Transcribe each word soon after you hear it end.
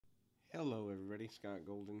Hello, everybody. Scott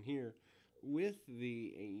Golden here with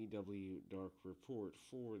the AEW Dark Report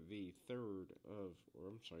for the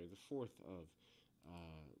the 4th of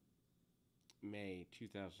uh, May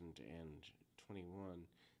 2021.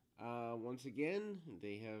 Once again,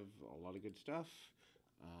 they have a lot of good stuff.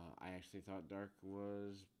 I actually thought Dark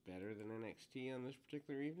was better than NXT on this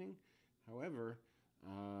particular evening. However,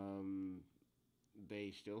 um,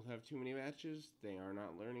 they still have too many matches. They are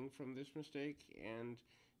not learning from this mistake, and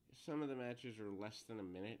some of the matches are less than a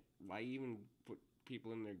minute. Why even put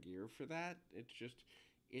people in their gear for that? It's just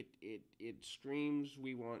it screams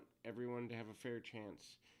we want everyone to have a fair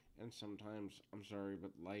chance, and sometimes I'm sorry,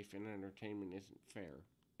 but life and entertainment isn't fair.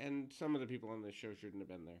 And some of the people on this show shouldn't have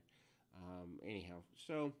been there. Anyhow,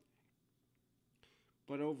 so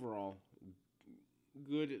but overall,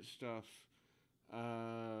 good stuff.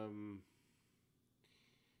 Um,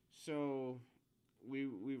 so we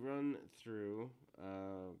run through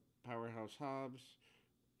Powerhouse Hobbs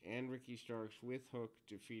and Ricky Starks with Hook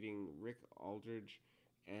defeating Rick Aldridge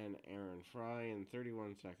and Aaron Fry in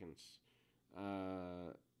 31 seconds.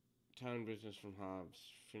 Uh, Town Business from Hobbs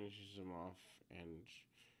finishes him off, and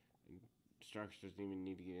Starks doesn't even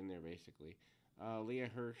need to get in there basically. Leah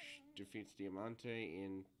Hirsch defeats Diamante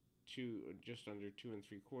in just under 2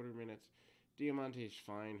 3/4 minutes. Diamante is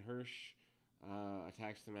fine. Hirsch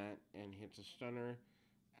attacks the mat and hits a stunner.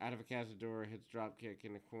 Out of a Cazadora hits dropkick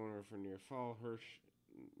in the corner for near fall. Hirsch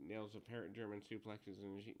nails a parrot German suplexes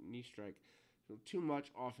and a knee strike. So too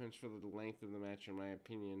much offense for the length of the match, in my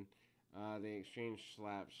opinion. They exchange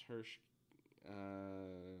slaps. Hirsch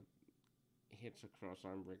hits a cross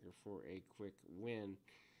arm breaker for a quick win.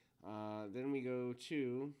 Then we go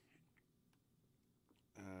to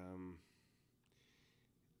um,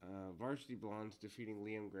 Varsity Blondes defeating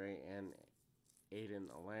Liam Gray and Aiden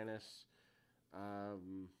Alanis.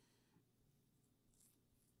 Um,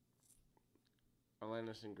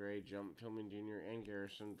 Alanis and Gray jump Pillman Jr. and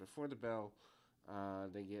Garrison before the bell.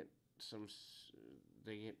 They get some.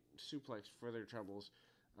 They get suplex for their troubles.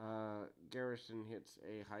 Garrison hits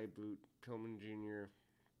a high boot. Pillman Jr.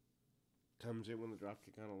 comes in with a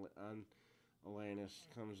dropkick on Alanis.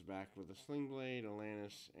 Comes back with a sling blade.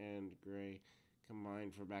 Alanis and Gray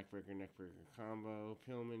combined for backbreaker neckbreaker combo.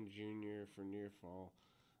 Pillman Jr. for near fall.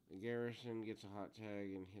 Garrison gets a hot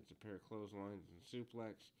tag and hits a pair of clotheslines and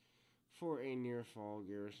suplex. For a near fall,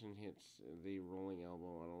 Garrison hits the rolling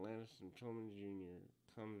elbow on Alanis, and Pillman Jr.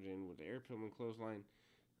 comes in with the air Pillman clothesline,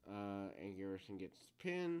 and Garrison gets the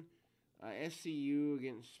pin. SCU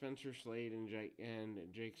against Spencer Slade and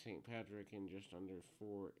Jake St. Patrick in just under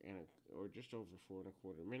just over 4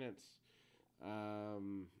 1/4 minutes.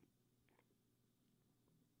 Um,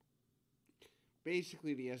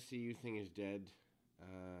 Basically, the SCU thing is dead.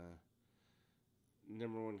 Uh,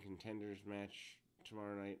 Number one contenders match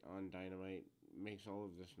tomorrow night on Dynamite makes all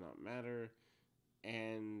of this not matter.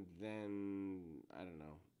 And then I don't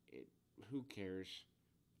know. Who cares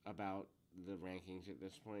about the rankings at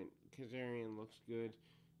this point? Kazarian looks good.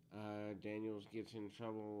 Daniels gets in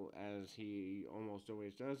trouble as he almost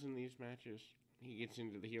always does in these matches. He gets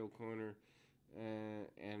into the heel corner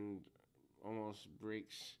and almost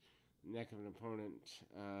breaks neck of an opponent,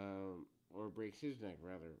 or breaks his neck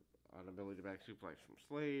rather, on ability to back suplex from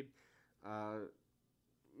Slade.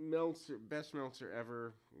 Meltzer, best Meltzer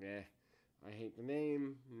ever. Yeah, I hate the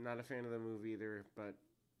name. Not a fan of the move either, but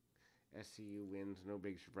SCU wins. No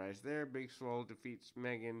big surprise there. Big Swole defeats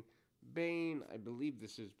Megan Bain. I believe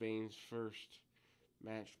this is Bain's first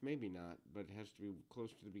match. Maybe not, but it has to be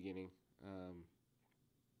close to the beginning.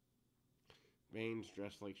 Bain's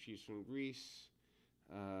dressed like she's from Greece.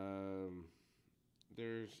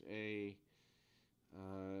 There's a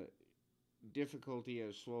difficulty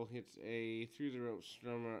as Swole hits a through the ropes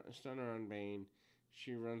stunner on Bain.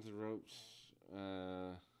 She runs the ropes.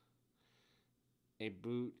 A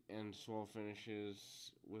boot, and Swole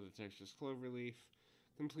finishes with a Texas Cloverleaf.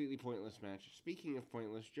 Completely pointless match. Speaking of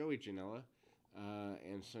pointless, Joey Janela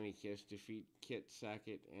and Sonny Kiss defeat Kit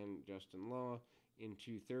Sackett and Justin Law in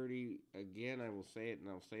 2:30. Again, I will say it, and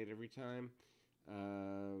I'll say it every time.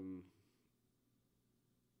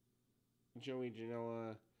 Joey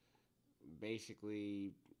Janela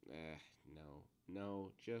basically,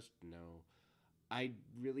 just no. I'd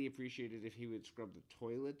really appreciate it if he would scrub the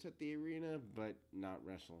toilets at the arena, but not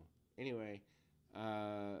wrestle. Anyway,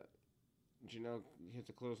 Janelle hits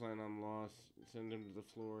a clothesline on Loss, sends him to the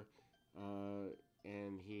floor,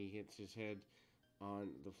 and he hits his head on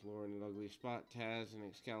the floor in an ugly spot. Taz and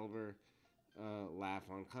Excalibur laugh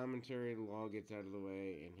on commentary. Law gets out of the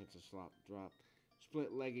way and hits a slop drop.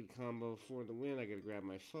 Split-legged combo for the win. I gotta grab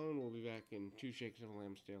my phone. We'll be back in 2 shakes of a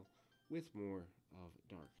lamb's tail with more of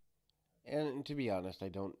Dark. And to be honest, I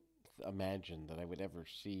don't imagine that I would ever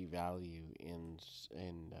see value in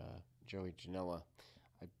Joey Janela.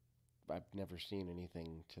 I've never seen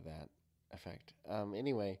anything to that effect.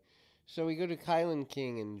 Anyway, so we go to Kylan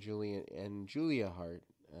King and Julia Hart.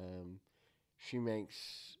 She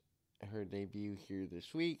makes her debut here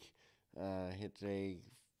this week. Hits a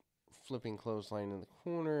flipping clothesline in the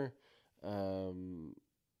corner.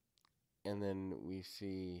 And then we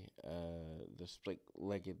see the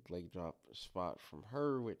split-legged leg drop spot from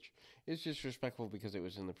her, which is disrespectful because it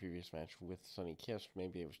was in the previous match with Sonny Kiss.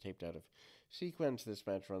 Maybe it was taped out of sequence. This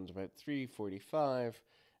match runs about 3:45.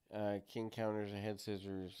 King counters a head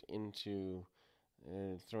scissors into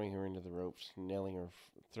throwing her into the ropes, nailing her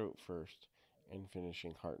throat first, and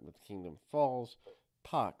finishing Hart with Kingdom Falls.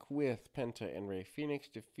 Pac with Penta and Rey Fenix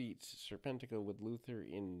defeats Serpentico with Luther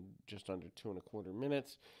in just under 2.25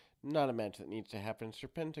 minutes. Not a match that needs to happen.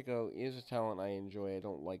 Serpentico is a talent I enjoy. I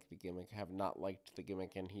don't like the gimmick, have not liked the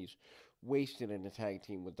gimmick, and he's wasted in a tag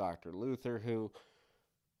team with Dr. Luther, who,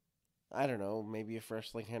 I don't know, maybe if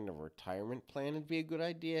wrestling had a retirement plan would be a good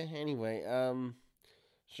idea. Anyway,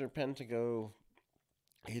 Serpentico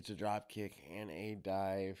hits a drop kick and a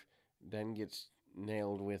dive, then gets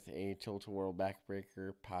nailed with a tilt-a-whirl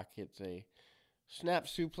backbreaker. Pac hits a snap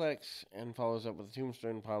suplex and follows up with a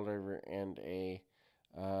tombstone piledriver and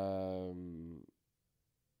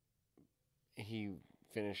he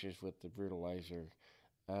finishes with the brutalizer.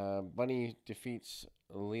 Bunny defeats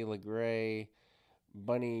Leela Gray.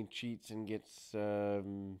 Bunny cheats and gets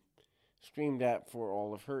screamed at for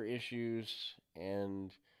all of her issues,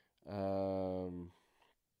 and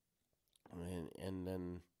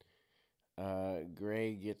then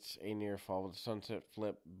Gray gets a near fall with a sunset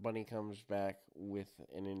flip. Bunny comes back with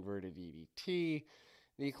an inverted EDT.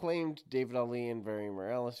 The Acclaimed, David Ali, and Barry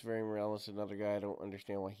Morales. Barry Morales, another guy I don't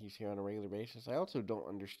understand why he's here on a regular basis. I also don't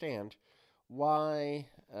understand why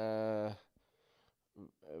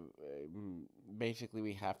basically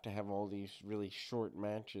we have to have all these really short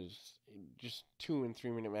matches, just 2 and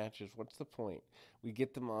 3 minute matches. What's the point? We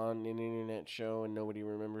get them on an internet show and nobody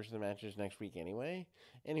remembers the matches next week anyway.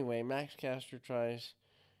 Anyway, Max Caster tries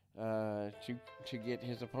to get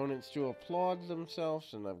his opponents to applaud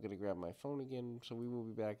themselves, and I'm going to grab my phone again, so we will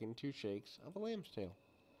be back in 2 shakes of a lamb's tail.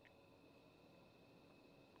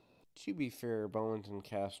 To be fair, Bowens and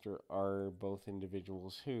Caster are both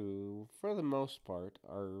individuals who, for the most part,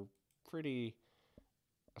 are pretty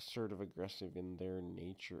assertive, aggressive in their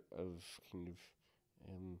nature of kind of,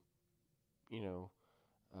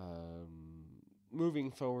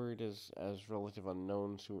 moving forward as relative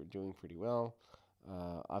unknowns who are doing pretty well.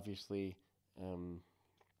 Obviously,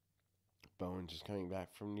 Bowens is coming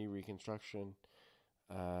back from knee reconstruction.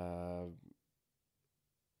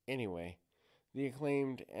 Anyway, the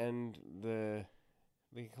Acclaimed and the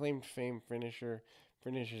Acclaimed Fame finisher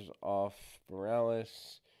finishes off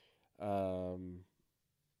Morales. The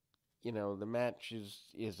match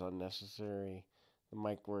is unnecessary. The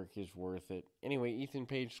mic work is worth it. Anyway, Ethan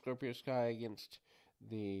Page, Scorpio Sky against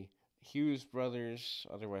the Hughes brothers,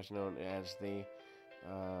 otherwise known as the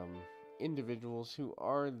individuals who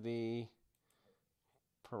are the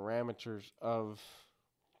parameters of,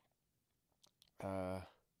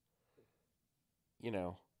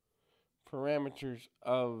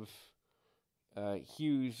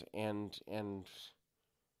 Hughes and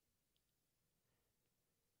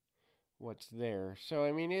what's there. So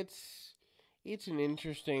I mean, it's an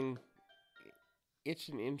interesting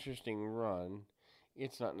run.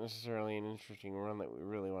 It's not necessarily an interesting run that we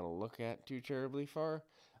really want to look at too terribly far,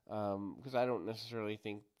 because I don't necessarily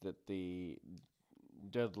think that the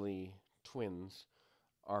Dudley twins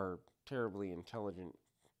are terribly intelligent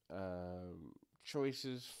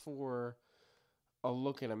choices for a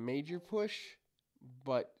look at a major push,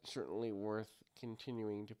 but certainly worth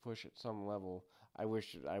continuing to push at some level. I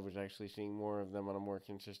wish I was actually seeing more of them on a more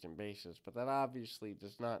consistent basis, but that obviously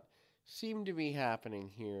does not seem to be happening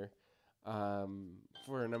here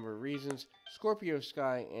for a number of reasons. Scorpio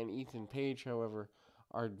Sky and Ethan Page, however,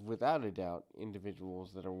 are without a doubt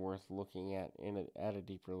individuals that are worth looking at at a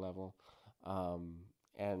deeper level.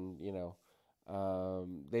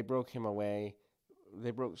 They broke him away.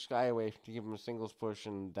 They broke Sky away to give him a singles push,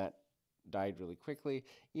 and that died really quickly.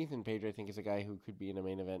 Ethan Page, I think, is a guy who could be in a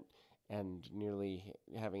main event, and nearly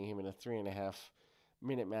having him in a 3.5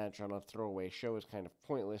 minute match on a throwaway show is kind of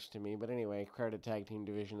pointless to me. But anyway, crowded tag team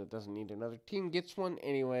division that doesn't need another team gets one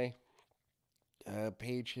anyway.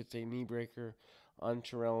 Page hits a knee breaker on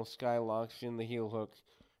Terrell. Sky locks in the heel hook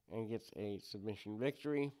and gets a submission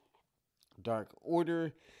victory. Dark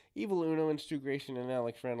Order, Evil Uno and Stu Grayson and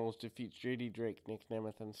Alex Reynolds defeats JD Drake, Nick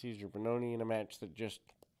Nemeth, and Cesar Bononi in a match that just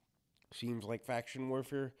Seems like faction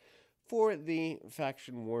warfare for the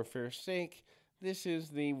faction warfare's sake. This is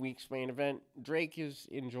the week's main event. Drake is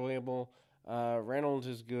enjoyable. Reynolds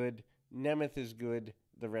is good. Nemeth is good.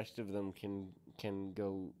 The rest of them can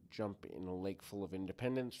go jump in a lake full of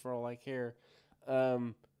independence for all I care.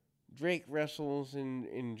 Drake wrestles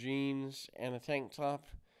in jeans and a tank top,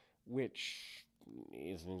 which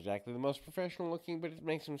isn't exactly the most professional looking, but it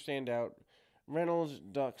makes him stand out. Reynolds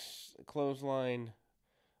ducks clothesline,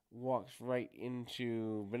 walks right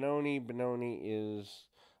into Benoni. Benoni is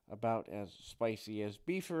about as spicy as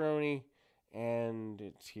beefaroni, and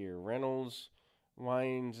it's here. Reynolds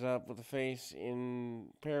winds up with a face in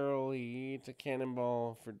peril. He eats a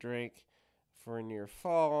cannonball for Drake for a near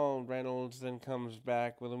fall. Reynolds then comes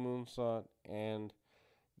back with a moonsault and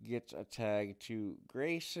gets a tag to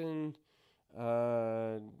Grayson.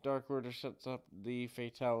 Dark Order sets up the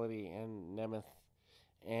fatality, and Nemeth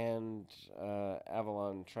and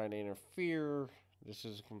Avalon try to interfere. This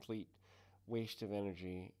is a complete waste of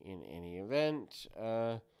energy in any event.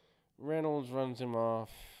 Reynolds runs him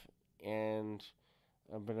off, and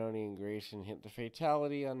Benoni and Grayson hit the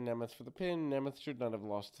fatality on Nemeth for the pin. Nemeth should not have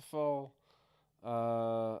lost the fall,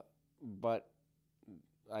 but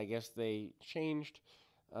I guess they changed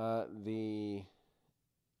the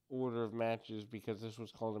order of matches because this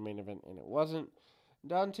was called a main event and it wasn't.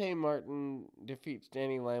 Dante Martin defeats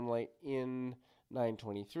Danny Limelight in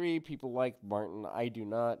 9:23. People like Martin. I do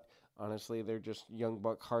not. Honestly, they're just Young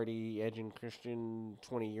Buck, Hardy, Edge, and Christian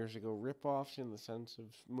 20 years ago ripoffs in the sense of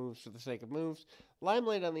moves for the sake of moves.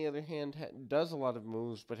 Limelight, on the other hand, does a lot of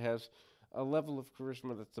moves but has a level of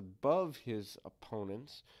charisma that's above his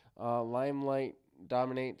opponents. Limelight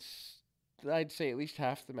dominates, I'd say, at least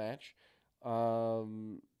half the match.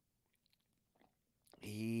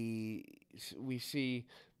 We see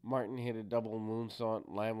Martin hit a double moonsault.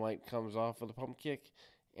 Limelight comes off with a pump kick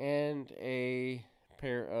and a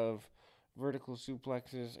pair of vertical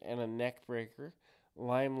suplexes and a neck breaker.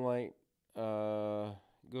 Limelight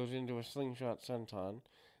goes into a slingshot senton,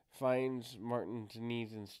 finds Martin's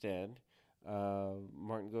knees instead.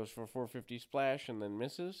 Martin goes for a 450 splash and then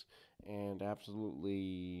misses, and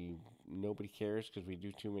absolutely nobody cares because we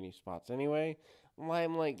do too many spots anyway.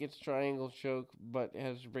 Limelight gets triangle choke, but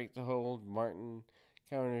has to break the hold. Martin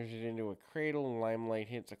counters it into a cradle. Limelight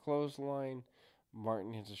hits a clothesline.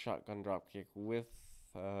 Martin hits a shotgun dropkick with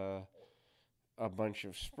a bunch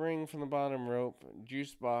of spring from the bottom rope,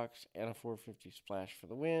 juice box, and a 450 splash for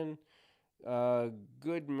the win.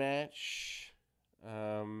 Good match,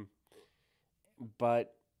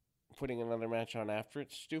 but putting another match on after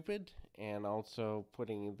it's stupid, and also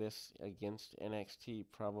putting this against NXT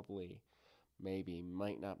probably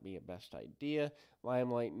might not be a best idea.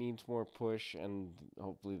 Limelight needs more push, and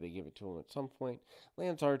hopefully they give it to him at some point.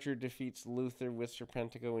 Lance Archer defeats Luther with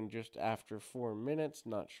Serpentico in just after 4 minutes.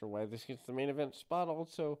 Not sure why this gets the main event spot.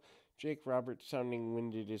 Also, Jake Roberts, sounding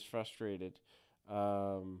winded, is frustrated.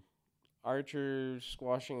 Archer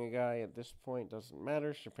squashing a guy at this point doesn't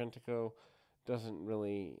matter. Serpentico doesn't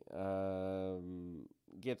really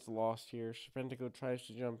gets lost here. Serpentico tries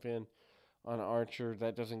to jump in on Archer.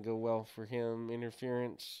 That doesn't go well for him.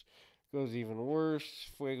 Interference goes even worse.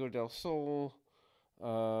 Fuego del Sol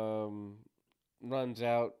runs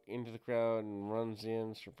out into the crowd and runs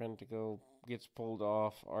in. Serpentico gets pulled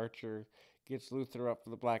off. Archer gets Luther up for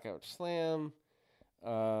the blackout slam.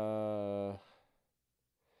 And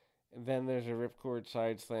then there's a ripcord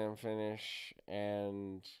side slam finish,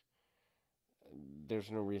 and there's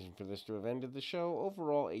no reason for this to have ended the show.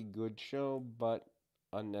 Overall, a good show, but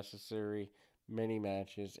unnecessary. Many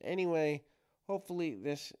matches. Anyway, hopefully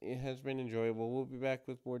this has been enjoyable. We'll be back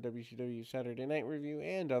with more WCW Saturday Night Review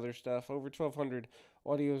and other stuff. Over 1,200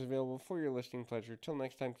 audios available for your listening pleasure. Till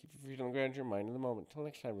next time, keep your feet on the ground, your mind in the moment. Till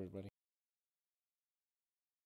next time, everybody.